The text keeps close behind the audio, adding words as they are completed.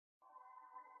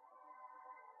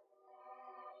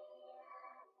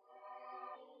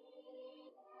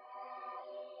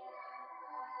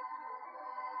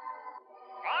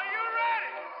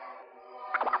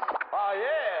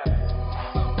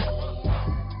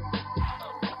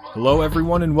Hello,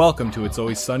 everyone, and welcome to It's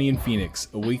Always Sunny in Phoenix,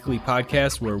 a weekly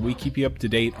podcast where we keep you up to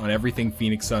date on everything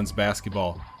Phoenix Suns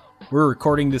basketball. We're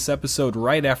recording this episode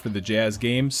right after the Jazz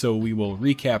game, so we will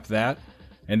recap that,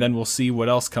 and then we'll see what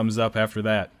else comes up after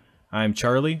that. I'm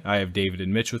Charlie. I have David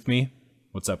and Mitch with me.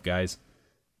 What's up, guys?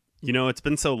 You know, it's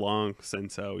been so long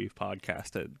since we've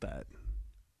podcasted that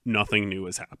nothing new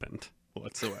has happened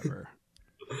whatsoever.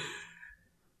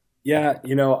 Yeah,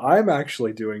 you know, I'm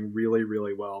actually doing really,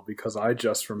 really well because I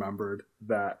just remembered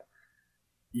that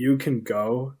you can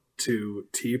go to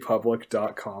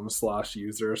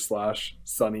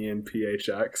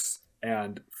tpublic.com/user/sunnyinphx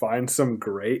and find some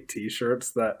great t-shirts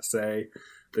that say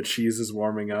the cheese is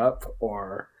warming up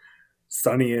or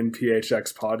Sunny in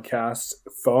PHX podcast,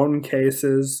 phone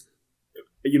cases.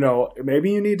 You know,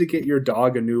 maybe you need to get your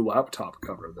dog a new laptop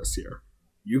cover this year.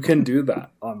 You can do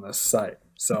that on this site.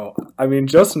 So, I mean,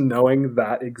 just knowing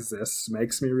that exists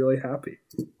makes me really happy.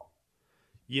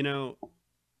 You know,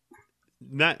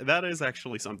 that is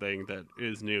actually something that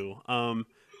is new.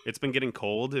 It's been getting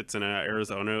cold. It's in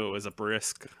Arizona. It was a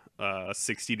brisk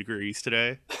 60 degrees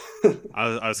today.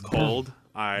 I was cold.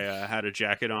 I had a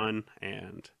jacket on,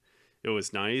 and it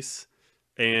was nice.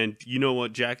 And you know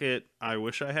what jacket I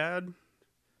wish I had?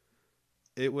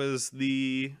 It was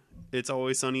the It's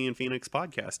Always Sunny in Phoenix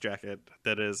podcast jacket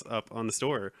that is up on the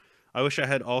store. I wish I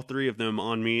had all three of them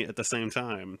on me at the same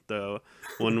time. The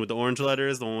one with the orange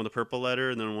letters, the one with the purple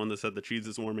letter, and then one that said the cheese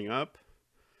is warming up.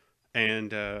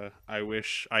 And I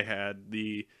wish I had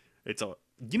you know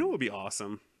what would be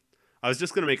awesome? I was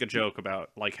just going to make a joke about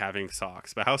like having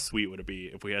socks, but how sweet would it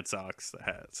be if we had socks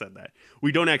that said that?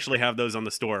 We don't actually have those on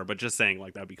the store, but just saying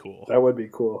like that'd be cool. That would be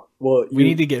cool. Well, We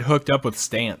need to get hooked up with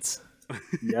Stance.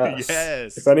 Yes.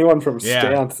 Yes. If anyone from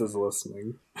Stance is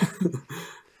listening.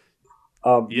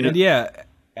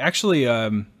 Actually,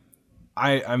 I'm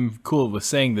cool with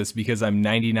saying this because I'm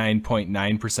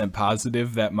 99.9%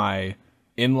 positive that my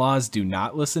in-laws do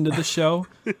not listen to the show.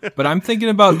 But I'm thinking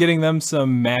about getting them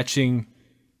some matching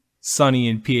Sunny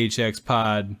and PHX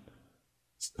Pod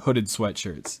hooded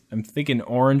sweatshirts. I'm thinking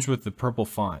orange with the purple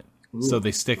font. Ooh, so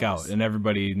they stick nice. out and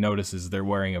everybody notices they're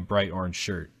wearing a bright orange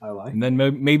shirt. I like And then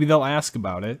maybe they'll ask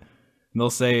about it. And they'll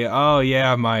say, oh,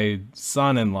 yeah, my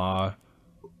son-in-law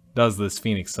does this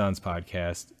Phoenix Suns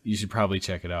podcast. You should probably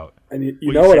check it out. And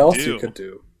you know what else you could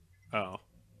do? Oh.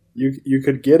 You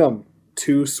could get them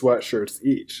 2 sweatshirts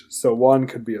each. So one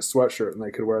could be a sweatshirt and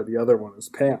they could wear the other one as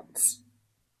pants.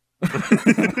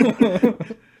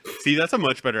 See, that's a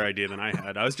much better idea than I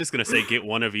had. I was just going to say get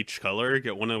one of each color.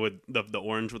 Get one with the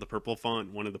orange with the purple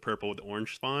font, one of the purple with the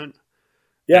orange font.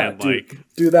 Yeah,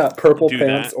 do that. Purple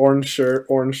pants, that. orange shirt,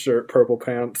 purple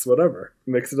pants, whatever.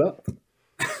 Mix it up.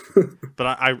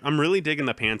 But I'm really digging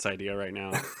the pants idea right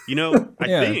now. You know, I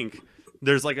think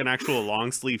there's like an actual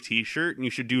long sleeve t-shirt, and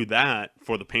you should do that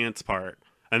for the pants part,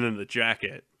 and then the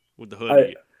jacket with the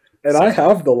hoodie. I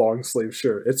have the long sleeve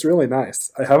shirt. It's really nice.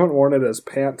 I haven't worn it as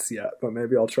pants yet, but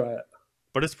maybe I'll try it.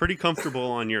 But it's pretty comfortable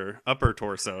on your upper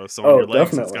torso, so on your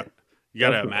legs, you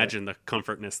got to imagine the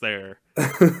comfortness there.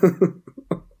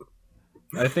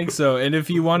 I think so. And if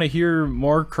you want to hear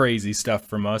more crazy stuff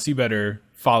from us, you better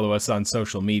follow us on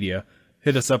social media.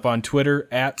 Hit us up on Twitter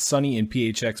at Sunny and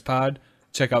PHX Pod.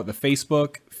 Check out the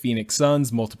Facebook, Phoenix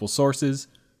Suns, multiple sources.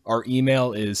 Our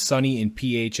email is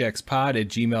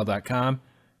sunnyinphxpod@gmail.com.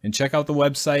 And check out the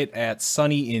website at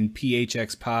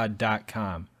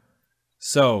sunnyinphxpod.com.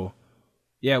 So,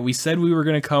 yeah, we said we were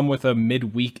going to come with a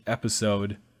midweek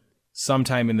episode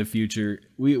sometime in the future.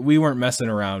 We weren't messing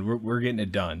around. We're getting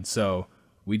it done. So,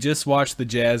 we just watched the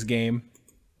Jazz game.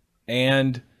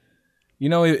 And, you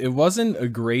know, it wasn't a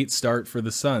great start for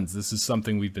the Suns. This is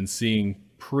something we've been seeing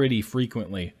pretty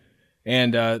frequently.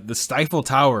 And the Stifle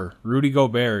Tower, Rudy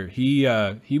Gobert, he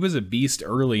was a beast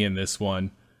early in this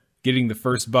one, getting the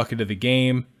first bucket of the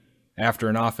game after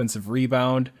an offensive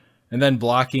rebound, and then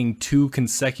blocking 2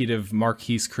 consecutive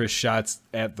Marquise Chris shots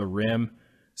at the rim.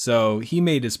 So he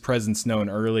made his presence known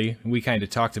early. We kind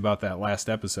of talked about that last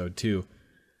episode too.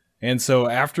 And so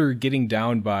after getting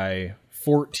down by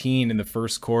 14 in the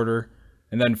first quarter,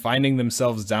 and then finding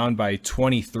themselves down by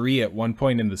 23 at one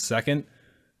point in the second,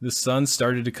 the Suns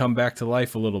started to come back to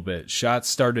life a little bit. Shots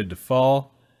started to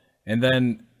fall, and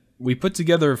then we put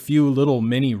together a few little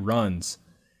mini runs,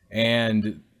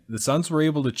 and the Suns were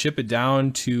able to chip it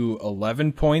down to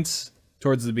 11 points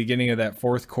towards the beginning of that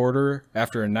fourth quarter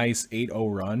after a nice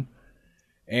 8-0 run.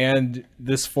 And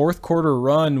this fourth quarter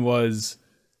run was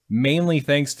mainly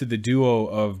thanks to the duo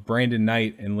of Brandon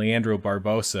Knight and Leandro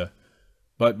Barbosa.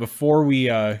 But before we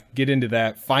get into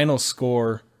that, final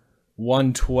score,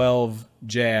 112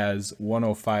 Jazz,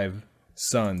 105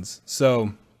 Suns.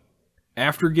 So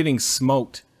after getting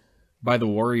smoked by the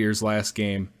Warriors last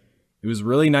game, it was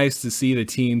really nice to see the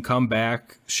team come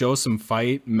back, show some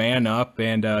fight, man up,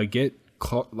 and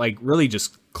really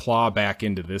just claw back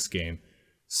into this game.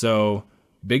 So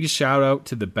big shout out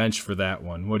to the bench for that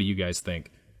one. What do you guys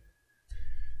think?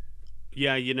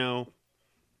 Yeah,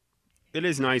 it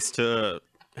is nice to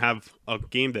have a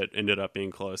game that ended up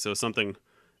being close. So something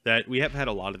that we have had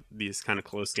a lot of these kind of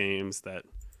close games that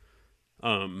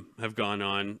have gone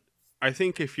on. I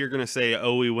think if you're going to say,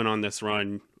 oh, we went on this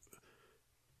run,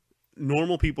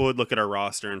 normal people would look at our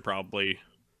roster and probably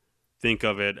think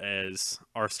of it as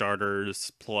our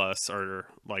starters plus or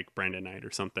like Brandon Knight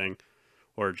or something,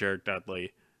 or Jared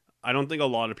Dudley. I don't think a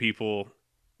lot of people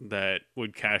that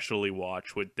would casually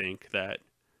watch would think that,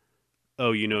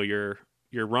 oh, your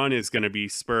run is going to be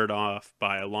spurred off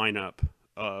by a lineup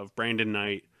of Brandon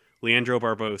Knight, Leandro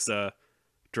Barbosa,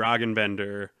 Dragan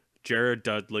Bender, Jared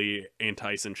Dudley, and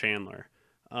Tyson Chandler.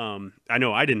 I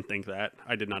know I didn't think that.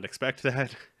 I did not expect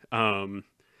that.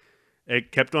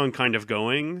 It kept on kind of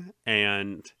going,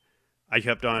 and I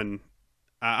kept on...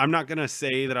 I'm not going to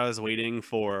say that I was waiting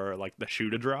for like the shoe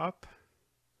to drop,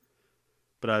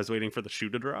 but I was waiting for the shoe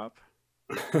to drop.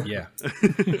 Yeah.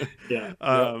 Yeah.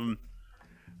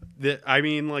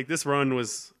 This run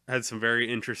had some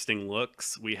very interesting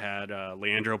looks. We had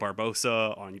Leandro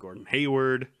Barbosa on Gordon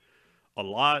Hayward a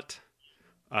lot.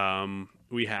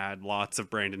 We had lots of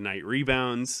Brandon Knight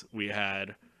rebounds. We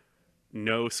had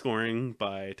no scoring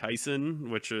by Tyson,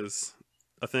 which is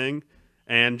a thing,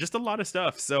 and just a lot of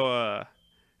stuff. So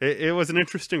it was an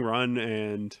interesting run,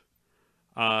 and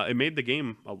it made the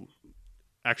game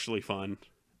actually fun.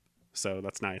 So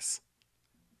that's nice.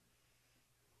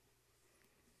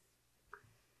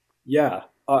 Yeah,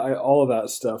 all of that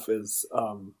stuff is,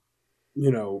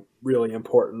 really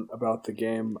important about the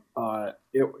game.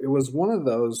 It was one of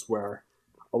those where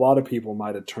a lot of people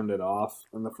might have turned it off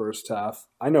in the first half.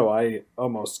 I know I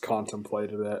almost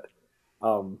contemplated it.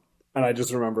 And I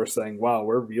just remember saying, wow,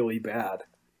 we're really bad,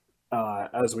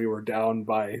 as we were down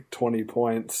by 20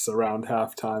 points around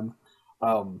halftime.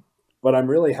 But I'm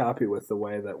really happy with the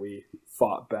way that we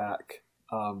fought back.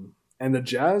 And the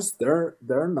Jazz, they're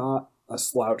not a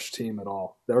slouch team at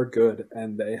all. They're good,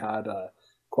 and they had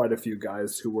quite a few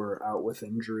guys who were out with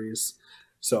injuries.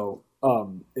 So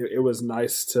it was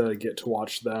nice to get to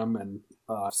watch them, and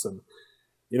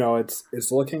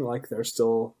it's looking like they're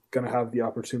still going to have the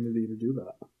opportunity to do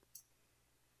that.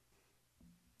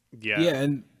 Yeah,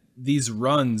 and these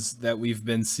runs that we've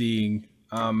been seeing,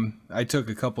 I took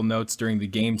a couple notes during the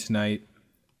game tonight,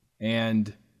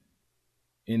 and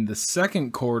in the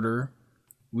second quarter,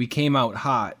 we came out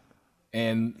hot,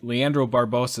 and Leandro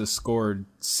Barbosa scored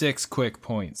 6 quick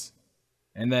points.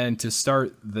 And then to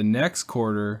start the next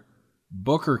quarter,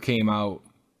 Booker came out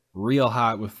real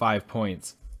hot with 5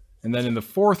 points. And then in the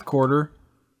fourth quarter,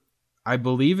 I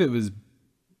believe it was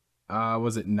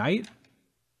it Knight?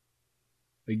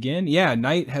 Again? Yeah,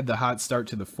 Knight had the hot start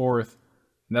to the fourth.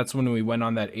 And that's when we went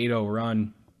on that 8-0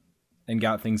 run and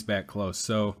got things back close.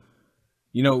 So,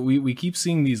 we keep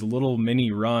seeing these little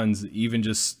mini runs, even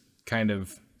just kind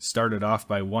of started off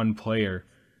by one player.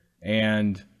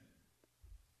 And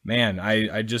man,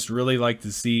 I just really like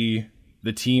to see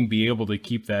the team be able to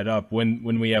keep that up.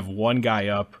 When we have one guy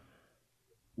up,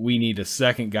 we need a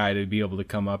second guy to be able to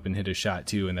come up and hit a shot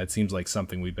too, and that seems like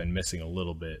something we've been missing a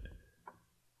little bit.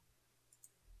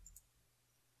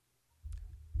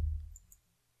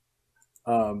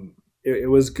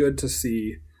 It was good to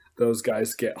see those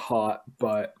guys get hot,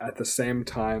 but at the same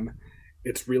time,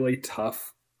 it's really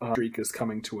tough. Streak is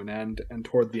coming to an end, and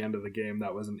toward the end of the game,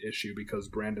 that was an issue because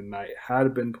Brandon Knight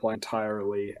had been playing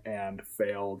entirely and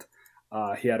failed.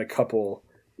 He had a couple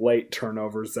late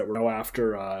turnovers that were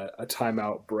after a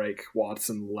timeout break.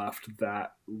 Watson left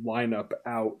that lineup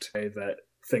out, that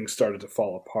things started to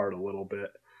fall apart a little bit.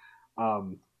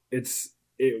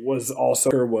 It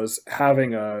was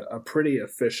having a pretty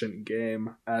efficient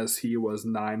game, as he was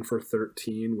 9 for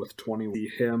 13 with 20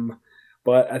 him,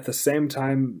 but at the same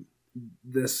time,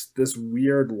 this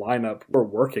weird lineup were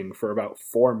working for about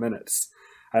 4 minutes.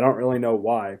 I don't really know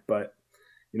why, but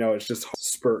it's just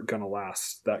spurt gonna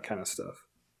last, that kind of stuff.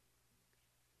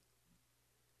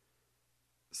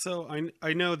 So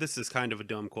I know this is kind of a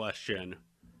dumb question,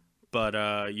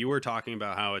 but you were talking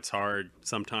about how it's hard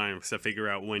sometimes to figure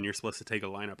out when you're supposed to take a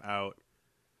lineup out.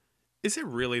 Is it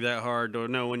really that hard to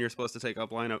know when you're supposed to take a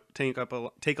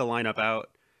lineup out?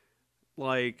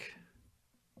 Like,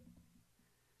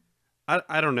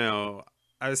 I don't know.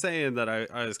 I was saying that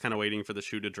I was kind of waiting for the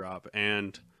shoe to drop,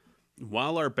 and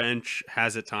while our bench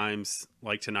has at times,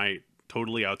 like tonight,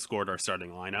 totally outscored our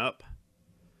starting lineup,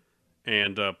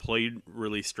 and played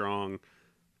really strong.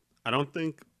 I don't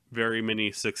think very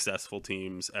many successful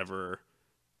teams ever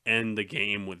end the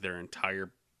game with their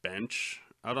entire bench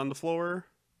out on the floor,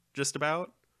 just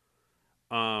about.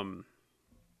 Um,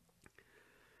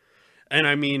 and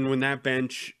I mean, when that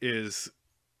bench is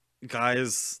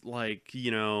guys like,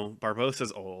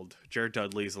 Barbosa's old, Jared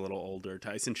Dudley's a little older,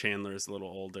 Tyson Chandler's a little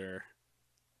older,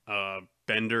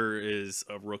 Bender is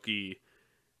a rookie,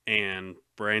 and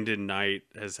Brandon Knight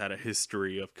has had a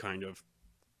history of kind of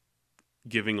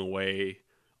giving away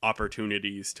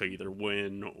opportunities to either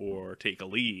win or take a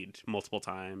lead multiple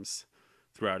times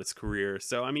throughout his career.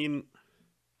 So, I mean,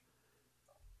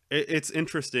 it's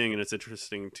interesting, and it's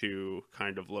interesting to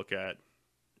kind of look at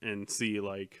and see,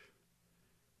 like,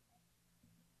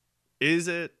 is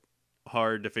it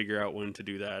hard to figure out when to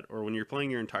do that? Or when you're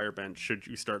playing your entire bench, should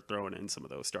you start throwing in some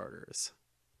of those starters?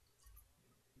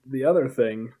 The other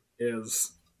thing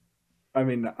is, I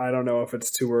mean, I don't know if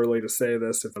it's too early to say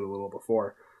this, if it's a little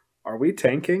before. Are we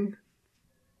tanking?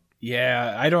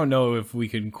 Yeah, I don't know if we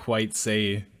can quite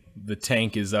say the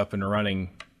tank is up and running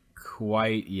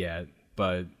quite yet,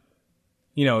 but,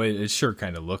 it sure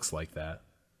kind of looks like that.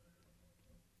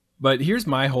 But here's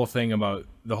my whole thing about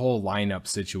the whole lineup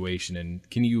situation, and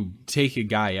can you take a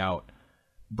guy out?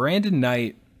 Brandon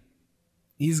Knight,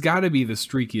 he's got to be the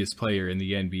streakiest player in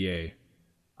the NBA.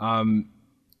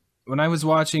 When I was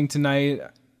watching tonight,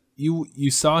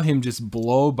 you saw him just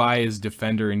blow by his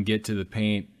defender and get to the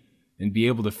paint and be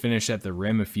able to finish at the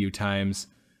rim a few times.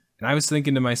 And I was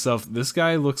thinking to myself, this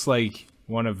guy looks like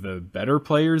one of the better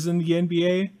players in the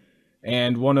NBA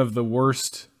and one of the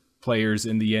worst players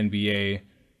in the NBA,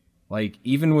 like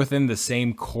even within the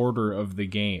same quarter of the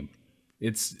game.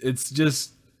 It's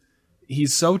just,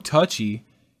 he's so touchy,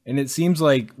 and it seems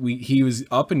like he was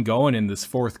up and going in this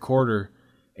fourth quarter.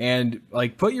 And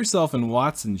like, put yourself in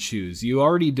Watson's shoes. You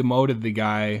already demoted the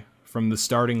guy from the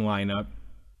starting lineup.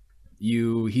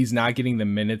 He's not getting the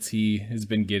minutes he has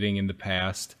been getting in the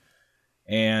past.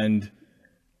 And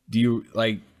do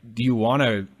you want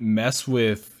to mess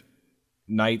with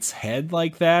Knight's head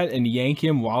like that and yank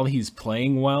him while he's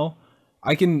playing well?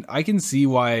 I can see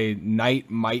why Knight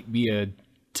might be a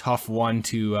tough one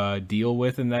to deal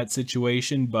with in that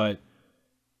situation, but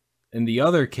in the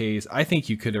other case, I think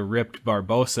you could have ripped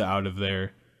Barbosa out of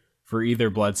there for either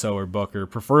Bledsoe or Booker,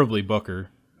 preferably Booker,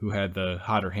 who had the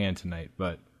hotter hand tonight.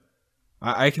 But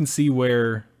I can see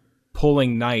where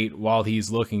pulling Knight while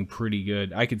he's looking pretty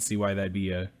good, I could see why that'd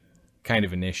be a kind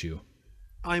of an issue.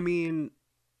 I mean,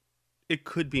 it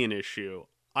could be an issue.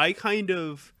 I kind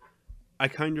of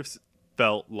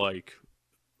felt like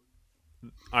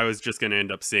I was just going to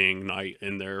end up seeing Knight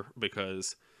in there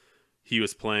because he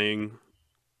was playing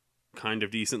kind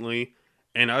of decently,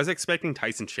 and I was expecting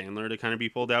Tyson Chandler to kind of be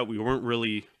pulled out. We weren't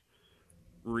really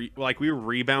we were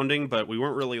rebounding, but we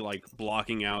weren't really like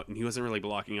blocking out, and he wasn't really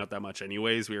blocking out that much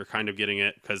anyways. We were kind of getting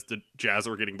it because the Jazz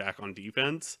were getting back on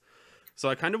defense. So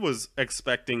I kind of was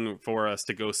expecting for us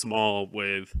to go small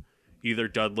with either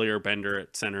Dudley or Bender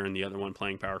at center and the other one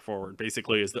playing power forward.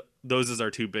 Basically, those as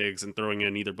our two bigs and throwing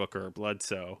in either Booker or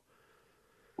Bledsoe.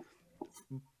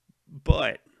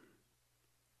 But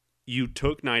you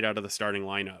took Knight out of the starting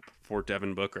lineup for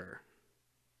Devin Booker.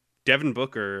 Devin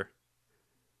Booker,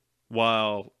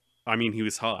 while, I mean, he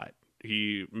was hot.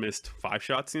 He missed 5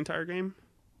 shots the entire game.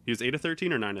 He was 8 of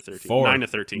 13 or 9 of 13? 4. 9 of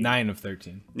 13. 9 of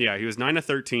 13. Yeah, he was 9 of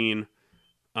 13.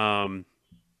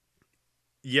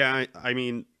 Yeah, I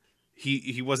mean,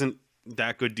 he wasn't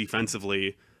that good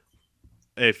defensively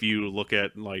if you look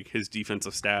at like his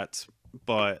defensive stats,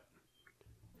 but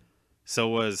so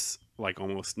was like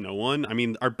almost no one. I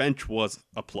mean, our bench was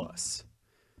a plus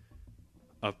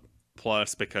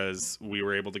because we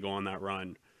were able to go on that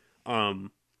run. I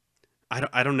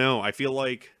don't know. I feel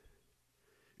like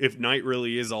if Knight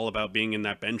really is all about being in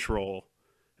that bench role,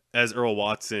 as Earl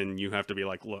Watson, you have to be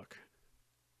like, look,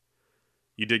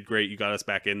 you did great. You got us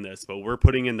back in this, but we're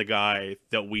putting in the guy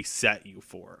that we set you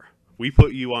for. We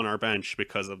put you on our bench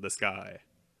because of this guy.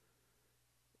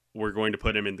 We're going to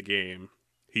put him in the game.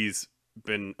 He's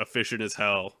been efficient as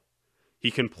hell. He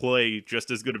can play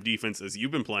just as good of defense as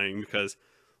you've been playing, because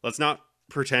let's not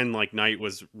pretend like Knight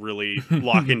was really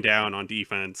locking down on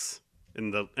defense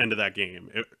in the end of that game.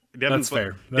 That's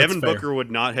fair. Devin Booker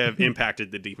would not have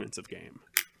impacted the defensive game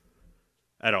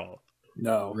at all.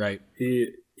 No. Right.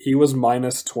 He was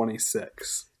minus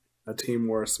 26. A team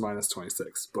worst minus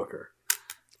 26, Booker.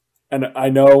 And I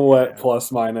know what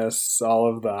plus minus,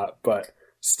 all of that, but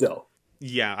still.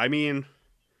 Yeah, I mean,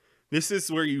 this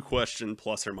is where you question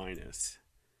plus or minus.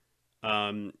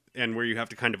 And where you have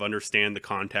to kind of understand the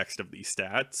context of these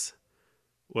stats.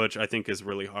 which I think is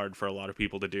really hard for a lot of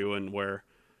people to do, and where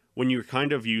when you're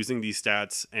kind of using these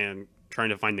stats and trying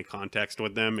to find the context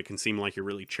with them, it can seem like you're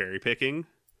really cherry picking,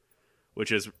 which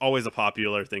is always a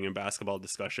popular thing in basketball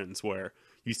discussions where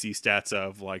you see stats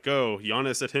of like, oh,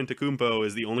 Giannis Antetokounmpo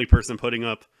is the only person putting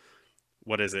up,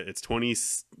 what is it? It's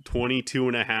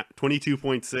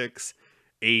 22.6,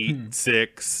 8,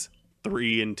 6,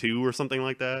 3, and 2 or something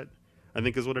like that, I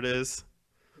think is what it is.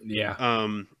 Yeah.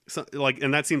 So, like,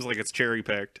 and that seems like it's cherry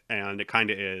picked, and it kind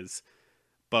of is.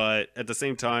 But at the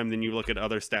same time, then you look at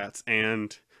other stats,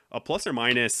 and a plus or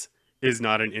minus is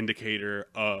not an indicator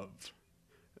of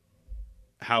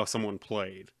how someone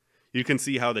played. You can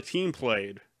see how the team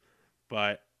played,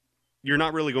 but you're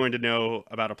not really going to know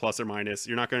about a plus or minus.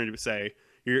 You're not going to say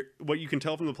what you can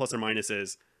tell from the plus or minus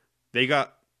is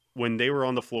when they were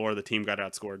on the floor, the team got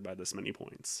outscored by this many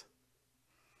points.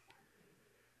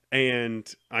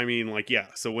 And I mean, like, yeah,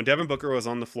 so when Devin Booker was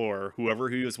on the floor, whoever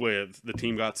he was with, the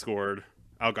team got outscored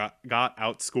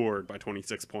by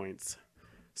 26 points.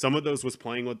 Some of those was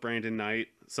playing with Brandon Knight.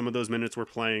 Some of those minutes were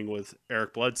playing with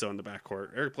Eric Bledsoe in the backcourt.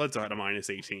 Eric Bledsoe had a minus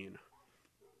 18,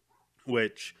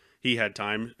 which he had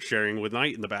time sharing with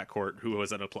Knight in the backcourt, who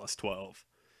was at a plus 12.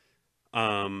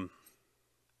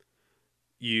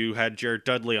 You had Jared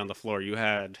Dudley on the floor. You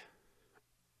had,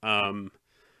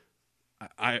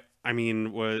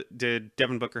 did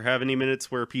Devin Booker have any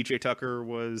minutes where PJ Tucker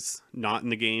was not in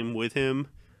the game with him?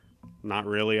 Not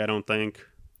really, I don't think.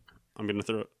 I'm kind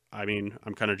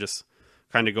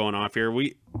of going off here.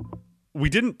 We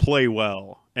didn't play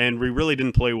well, and we really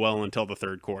didn't play well until the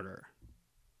third quarter.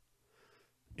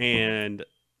 And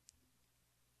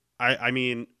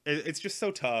it's just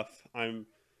so tough. I'm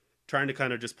trying to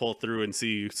kind of just pull through and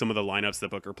see some of the lineups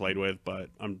that Booker played with, but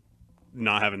I'm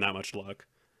not having that much luck.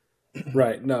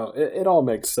 Right. No, it all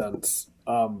makes sense.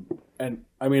 And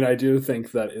I mean, I do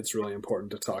think that it's really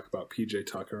important to talk about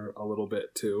PJ Tucker a little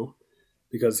bit too,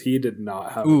 because he did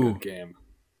not have a good game.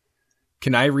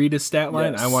 Can I read his stat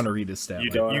line? Yes. I want to read his stat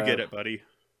line. You get it, buddy.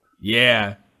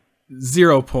 Yeah.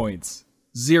 0 points,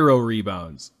 0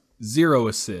 rebounds, 0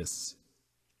 assists,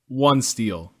 1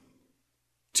 steal,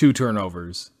 2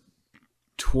 turnovers,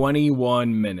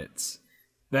 21 minutes.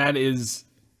 That is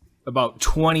about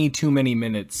 20 too many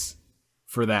minutes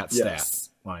for that stat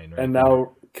line. Right and there.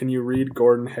 now, can you read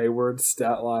Gordon Hayward's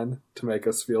stat line to make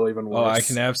us feel even worse? Oh, I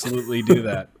can absolutely do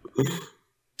that.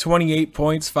 28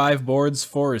 points, 5 boards,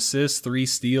 4 assists, 3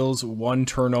 steals, 1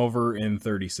 turnover in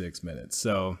 36 minutes.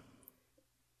 So,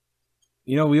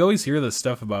 we always hear this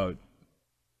stuff about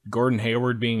Gordon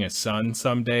Hayward being a Sun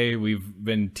someday. We've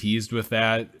been teased with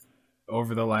that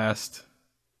over the last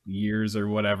years or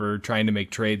whatever, trying to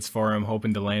make trades for him,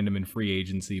 hoping to land him in free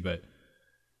agency. But,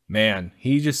 man,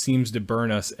 he just seems to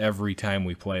burn us every time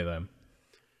we play them.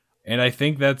 And I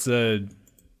think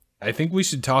I think we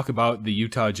should talk about the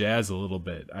Utah Jazz a little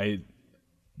bit.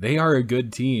 They are a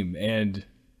good team, and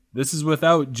this is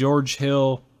without George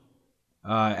Hill,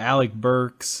 Alec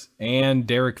Burks, and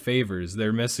Derek Favors.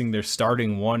 They're missing their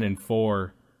starting 1 and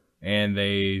 4, and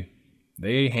they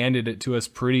handed it to us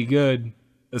pretty good,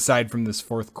 aside from this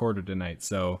fourth quarter tonight.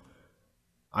 So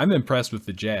I'm impressed with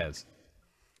the Jazz.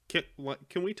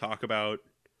 Can we talk about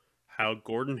how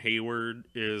Gordon Hayward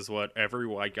is what every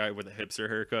white guy with a hipster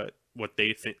haircut, what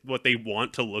they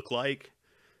want to look like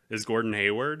is Gordon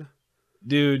Hayward?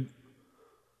 Dude,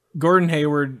 Gordon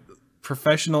Hayward,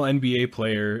 professional NBA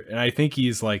player, and I think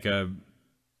he's like a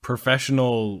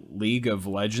professional League of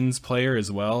Legends player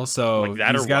as well. So like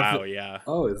that he's or got WoW, yeah.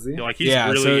 Oh, is he? Like he's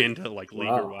really into like League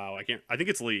or WoW. I think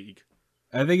it's League.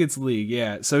 I think it's League,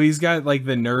 yeah. So he's got like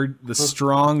the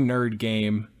strong nerd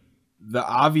game, the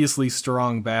obviously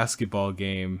strong basketball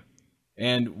game,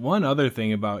 and one other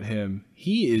thing about him,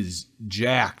 he is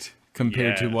jacked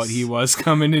compared to what he was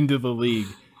coming into the league.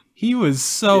 He was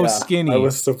so skinny. I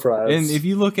was surprised. And if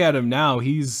you look at him now,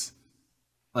 he's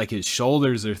like, his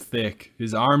shoulders are thick,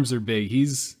 his arms are big.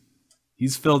 He's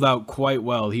filled out quite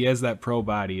well. He has that pro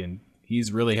body, and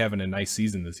he's really having a nice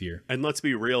season this year. And let's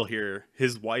be real here,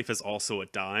 his wife is also a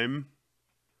dime.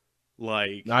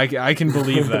 Like, I can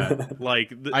believe that.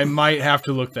 Like, I might have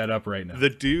to look that up right now. The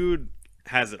dude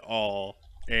has it all,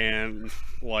 and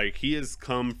like he has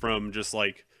come from just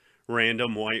like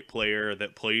random white player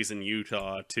that plays in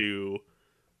Utah to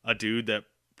a dude that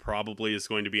probably is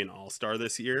going to be an all-star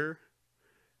this year,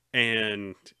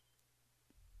 and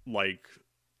like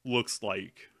looks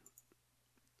like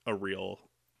a real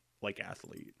like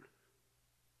athlete.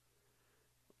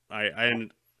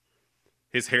 And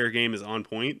his hair game is on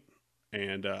point,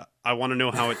 and I want to know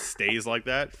how it stays like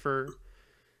that for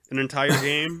an entire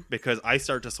game, because I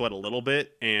start to sweat a little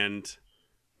bit and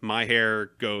my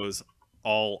hair goes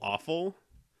all awful.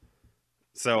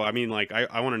 So I mean, like,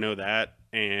 I want to know that,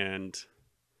 and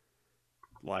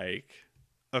like,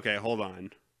 okay, hold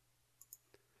on.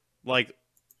 Like,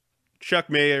 Chuck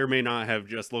may or may not have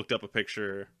just looked up a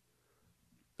picture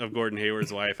of Gordon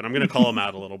Hayward's wife, and I'm gonna call him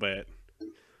out a little bit.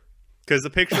 Because the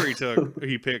picture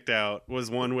he picked out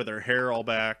was one with her hair all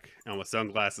back and with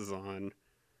sunglasses on,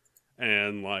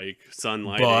 and like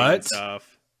sunlighting and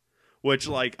stuff. Which,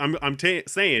 like, I'm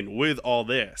saying, with all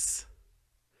this,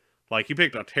 like, he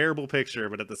picked a terrible picture,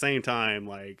 but at the same time,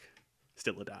 like,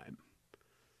 still a dime.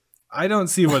 I don't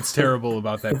see what's terrible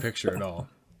about that picture at all.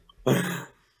 I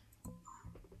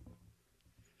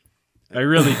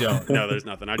really don't. No, there's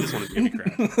nothing. I just wanted to give you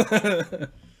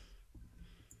crap.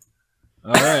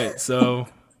 All right, so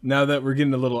now that we're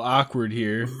getting a little awkward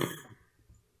here,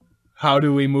 how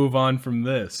do we move on from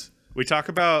this? We talk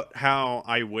about how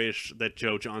I wish that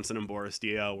Joe Johnson and Boris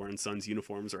Diaw were in Suns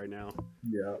uniforms right now.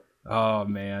 Yeah. Oh,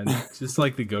 man. Just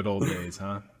like the good old days,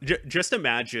 huh? Just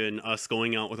imagine us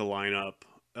going out with a lineup.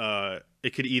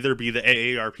 It could either be the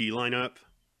AARP lineup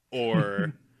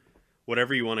or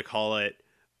whatever you want to call it,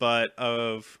 but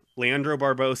of Leandro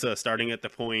Barbosa starting at the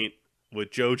point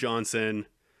with Joe Johnson,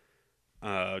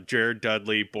 Jared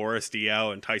Dudley, Boris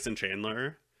Diaw, and Tyson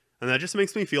Chandler. And that just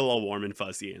makes me feel all warm and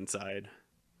fuzzy inside.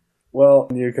 Well,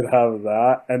 you could have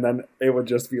that, and then it would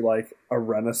just be like a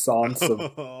renaissance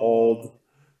of old,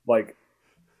 like,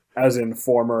 as in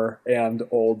former and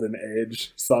old in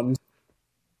age Suns.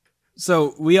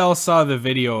 So we all saw the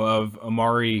video of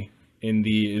Amari in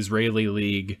the Israeli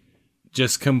league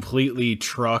just completely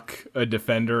truck a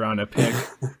defender on a pick.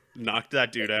 Knocked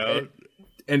that dude out.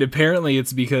 And apparently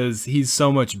it's because he's so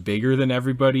much bigger than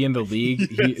everybody in the league.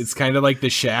 Yes. It's kind of like the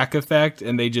Shaq effect,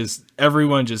 and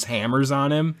everyone just hammers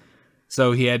on him.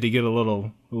 So he had to get a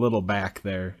little back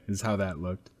there, is how that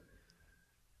looked.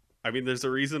 I mean, there's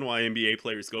a reason why NBA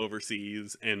players go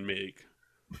overseas and make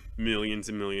millions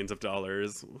and millions of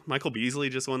dollars. Michael Beasley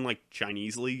just won, like,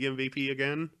 Chinese League MVP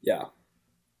again. Yeah.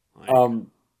 Like,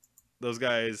 those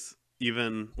guys,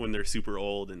 even when they're super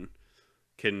old and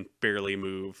can barely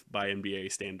move by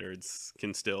NBA standards,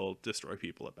 can still destroy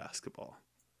people at basketball.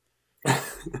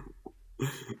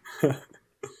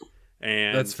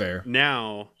 And that's fair.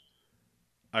 Now,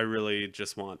 I really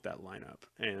just want that lineup,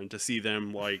 and to see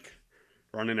them, like,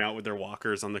 running out with their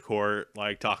walkers on the court,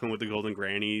 like talking with the Golden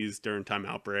Grannies during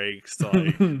timeout breaks,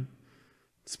 like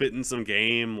spitting some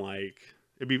game, like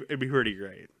it'd be pretty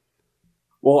great.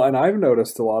 Well, and I've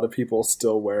noticed a lot of people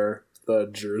still wear the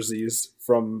jerseys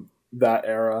from that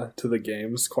era to the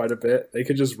games quite a bit. They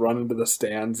could just run into the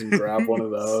stands and grab one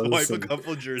of those, swipe a and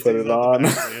couple jerseys, put it on.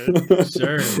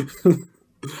 Sure.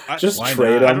 Just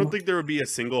trade them. I don't think there would be a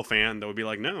single fan that would be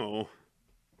like, no,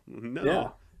 Yeah.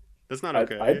 That's not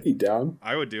okay. I'd be down.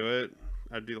 I would do it.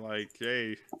 I'd be like,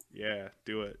 hey, yeah,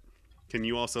 do it. Can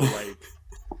you also, like,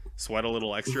 sweat a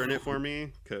little extra in it for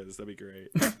me? Because that'd be great.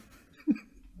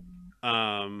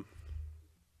 I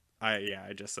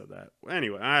just said that.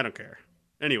 Anyway, I don't care.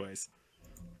 Anyways,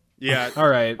 yeah. All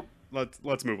right.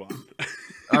 Let's move on.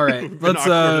 All right. Let's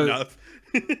enough.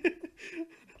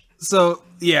 So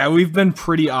yeah, we've been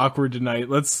pretty awkward tonight.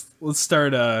 Let's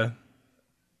start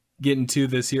getting to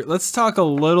this here. Let's talk a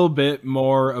little bit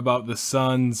more about the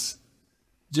Suns,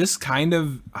 just kind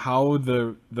of how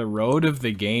the road of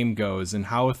the game goes and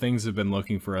how things have been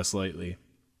looking for us lately.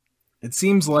 It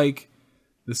seems like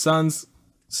the Suns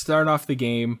start off the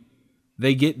game,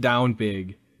 they get down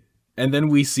big, and then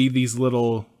we see these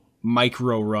little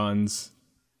micro runs,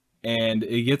 and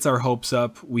it gets our hopes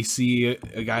up. We see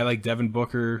a guy like Devin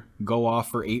Booker go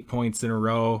off for 8 points in a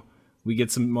row. We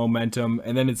get some momentum,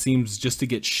 and then it seems just to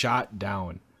get shot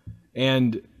down.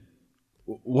 And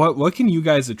what can you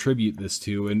guys attribute this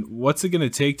to, and what's it going to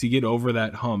take to get over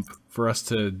that hump for us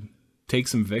to take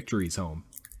some victories home?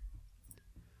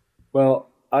 Well,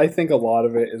 I think a lot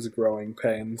of it is growing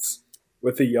pains.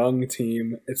 With a young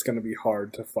team, it's going to be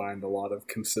hard to find a lot of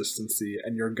consistency,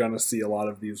 and you're going to see a lot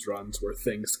of these runs where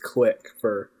things click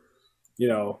for,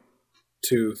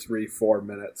 2, 3, 4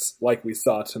 minutes, like we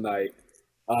saw tonight.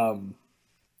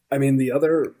 I mean, the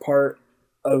other part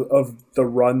of the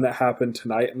run that happened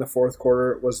tonight in the fourth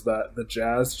quarter was that the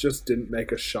Jazz just didn't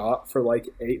make a shot for like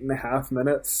 8.5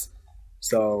 minutes.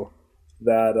 So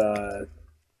that,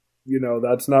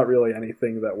 that's not really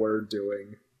anything that we're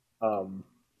doing.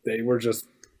 They were just,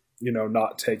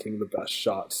 not taking the best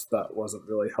shots. That wasn't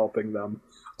really helping them.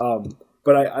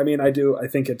 But I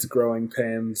think it's growing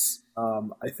pains.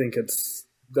 I think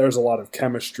there's a lot of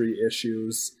chemistry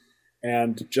issues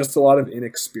and just a lot of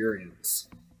inexperience.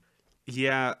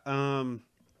 Yeah, I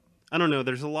don't know.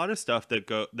 There's a lot of stuff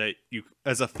that you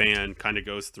as a fan kind of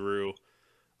goes through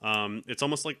It's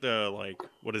almost like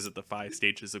what is it, the 5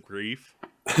 stages of grief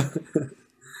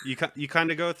you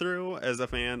kind of go through as a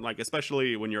fan, like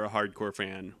especially when you're a hardcore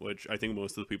fan, which I think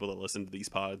most of the people that listen to these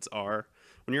pods are.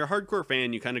 When you're a hardcore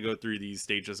fan, you kind of go through these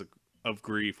stages of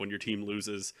grief when your team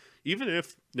loses, even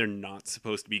if they're not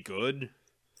supposed to be good.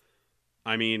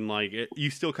 I mean, like you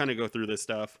still kind of go through this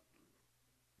stuff.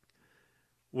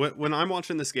 When I'm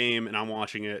watching this game and I'm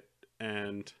watching it,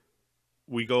 and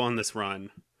we go on this run,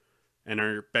 and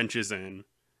our bench is in,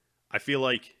 I feel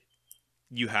like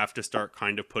you have to start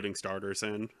kind of putting starters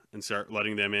in and start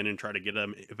letting them in and try to get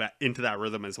them into that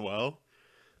rhythm as well,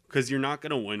 because you're not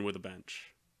going to win with a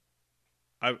bench.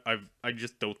 I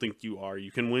just don't think you are.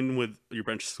 You can win with your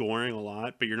bench scoring a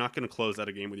lot, but you're not going to close out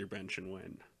a game with your bench and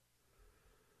win.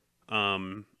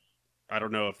 I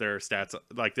don't know if there are stats,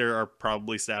 like there are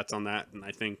probably stats on that, and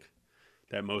I think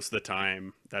that most of the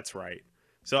time that's right.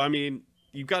 So I mean,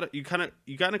 you kind of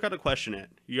got to question it.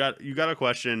 You got to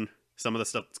question some of the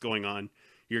stuff that's going on.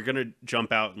 You're going to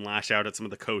jump out and lash out at some of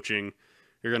the coaching.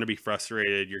 You're going to be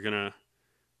frustrated. You're going to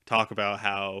talk about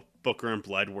how Booker and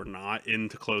Bled were not in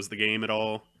to close the game at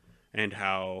all, and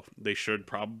how they should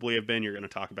probably have been. You're going to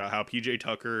talk about how PJ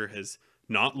Tucker has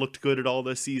not looked good at all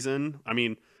this season. I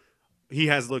mean, he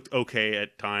has looked okay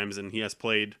at times, and he has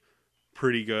played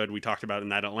pretty good. We talked about in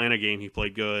that Atlanta game, he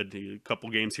played good, a couple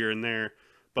games here and there.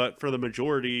 But for the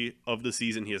majority of the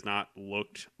season, he has not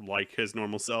looked like his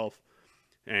normal self,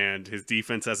 and his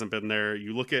defense hasn't been there.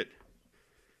 You look at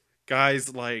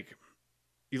guys like,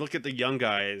 you look at the young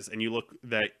guys, and you look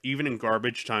that even in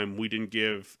garbage time, we didn't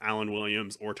give Alan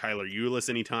Williams or Tyler Ulis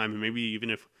any time. And maybe even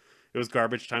if it was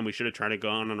garbage time, we should have tried to go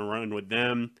on a run with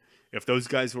them. If those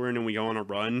guys were in and we go on a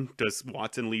run, does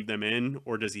Watson leave them in,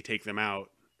 or does he take them out?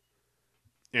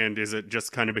 And is it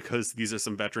just kind of because these are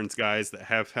some veterans guys that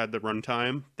have had the run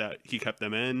time that he kept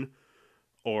them in?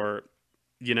 Or,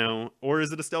 or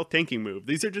is it a stealth tanking move?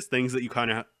 These are just things that you kind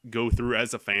of go through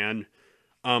as a fan.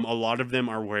 A lot of them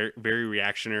are very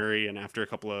reactionary, and after a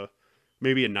couple of,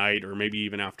 maybe a night, or maybe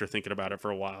even after thinking about it for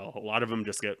a while, a lot of them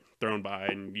just get thrown by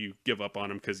and you give up on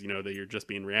them because you know that you're just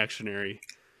being reactionary.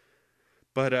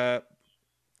 But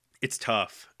it's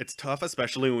tough. It's tough,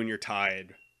 especially when you're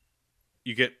tied.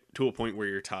 You get to a point where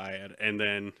you're tied, and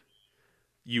then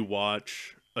you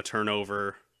watch a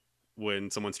turnover when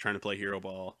someone's trying to play hero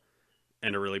ball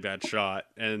and a really bad shot.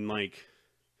 And like,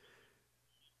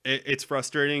 it's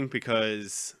frustrating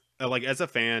because like as a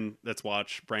fan that's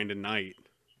watched Brandon Knight,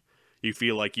 you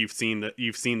feel like you've seen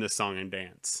this song and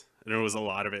dance. And a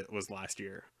lot of it was last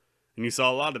year. And you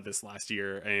saw a lot of this last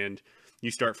year, and you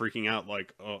start freaking out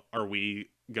like, oh, are we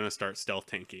going to start stealth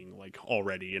tanking like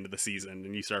already into the season?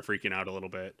 And you start freaking out a little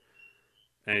bit.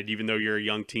 And even though you're a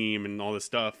young team and all this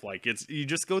stuff, like you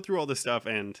just go through all this stuff,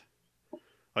 and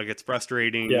like it's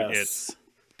frustrating. Yes. It's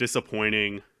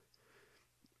disappointing.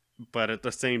 But at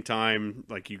the same time,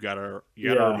 like you gotta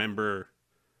remember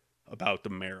about the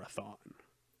marathon.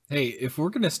 Hey, if we're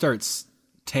going to start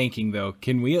tanking, though,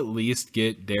 can we at least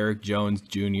get Derek Jones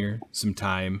Jr. some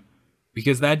time?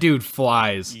 Because that dude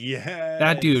flies. Yeah.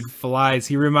 That dude flies.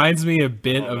 He reminds me a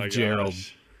bit Oh my of Gerald.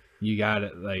 gosh. You got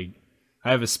it. Like,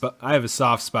 I have a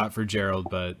soft spot for Gerald,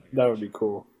 but That would be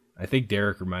cool. I think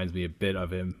Derek reminds me a bit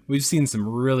of him. We've seen some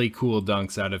really cool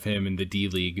dunks out of him in the D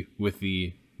League with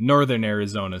the Northern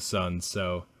Arizona Suns,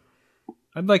 so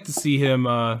I'd like to see him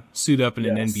suit up in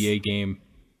an NBA game.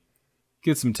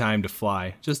 Get some time to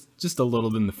fly. Just a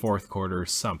little in the fourth quarter or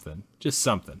something. Just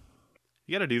something.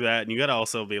 You got to do that, and you got to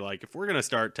also be like, if we're going to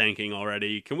start tanking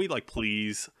already, can we like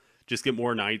please just get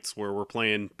more nights where we're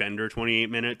playing Bender 28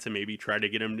 minutes and maybe try to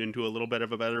get him into a little bit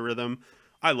of a better rhythm?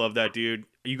 I love that dude.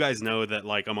 You guys know that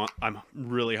like I'm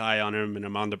really high on him and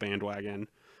I'm on the bandwagon.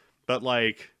 But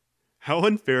like, how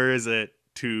unfair is it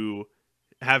to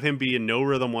have him be in no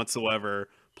rhythm whatsoever,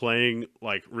 playing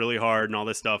like really hard and all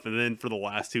this stuff, and then for the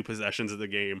last 2 possessions of the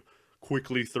game,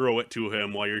 quickly throw it to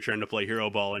him while you're trying to play hero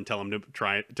ball and tell him to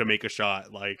try to make a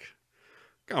shot? Like,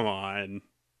 come on.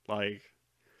 Like,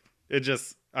 it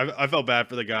just, I felt bad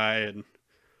for the guy, and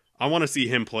I want to see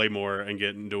him play more and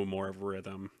get into more of a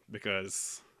rhythm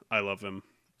because I love him.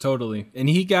 Totally. And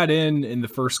he got in the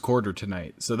first quarter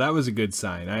tonight, so that was a good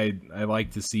sign. I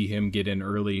like to see him get in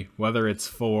early, whether it's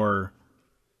for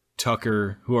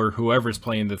Tucker or whoever's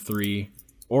playing the 3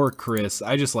 or Chris.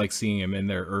 I just like seeing him in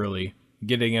there early,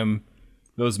 getting him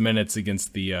those minutes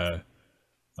against the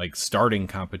like starting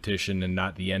competition and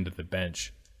not the end of the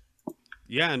bench.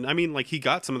 Yeah, and I mean, like, he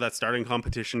got some of that starting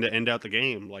competition to end out the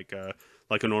game, like a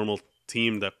normal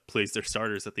team that plays their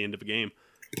starters at the end of a game.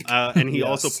 And he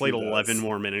also played 11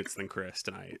 more minutes than Chris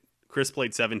tonight. Chris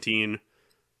played 17.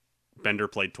 Bender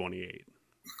played 28.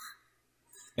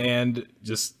 And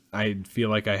just, I feel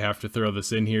like I have to throw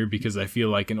this in here because I feel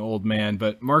like an old man,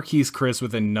 but Marquise Chris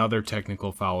with another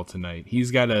technical foul tonight.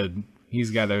 He's got to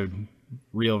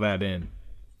reel that in.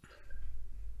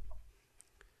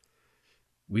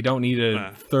 We don't need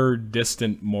a third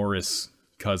distant Morris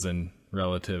cousin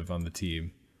relative on the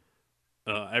team.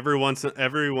 Every once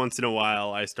in a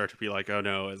while, I start to be like, "Oh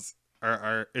no, is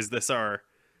this our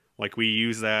like we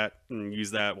use that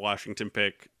Washington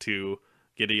pick to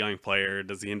get a young player?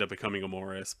 Does he end up becoming a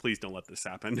Morris? Please don't let this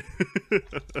happen."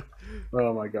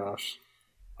 Oh my gosh,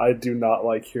 I do not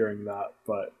like hearing that,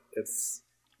 but it's.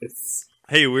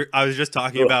 Hey, I was just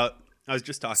talking about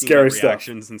Scary about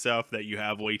reactions and stuff that you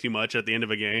have way too much at the end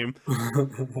of a game.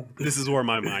 This is where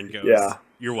my mind goes. Yeah.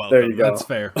 You're welcome. There you go. That's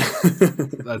fair.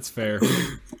 That's fair.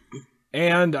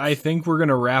 And I think we're going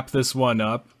to wrap this one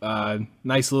up.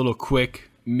 Nice little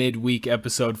quick midweek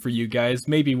episode for you guys.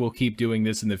 Maybe we'll keep doing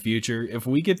this in the future. If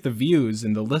we get the views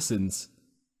and the listens,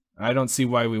 I don't see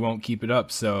why we won't keep it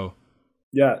up. So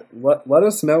yeah, let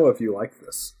us know if you like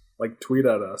this. Like, tweet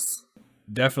at us.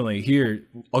 Definitely. Here,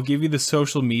 I'll give you the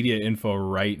social media info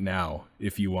right now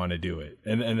if you want to do it.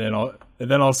 And then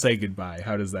I'll say goodbye.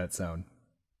 How does that sound?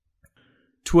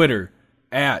 Twitter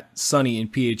at Sunny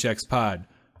and PHX Pod.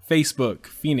 Facebook,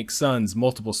 Phoenix Suns,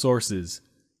 multiple sources.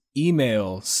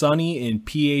 Email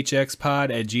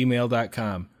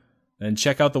sunnyandphxpod@gmail.com. And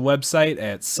check out the website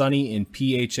at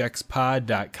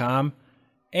sunnyandphxpod.com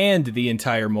and the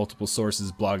entire multiple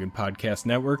sources blog and podcast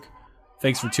network.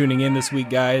 Thanks for tuning in this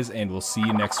week, guys, and we'll see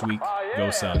you next week.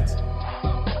 Go Suns.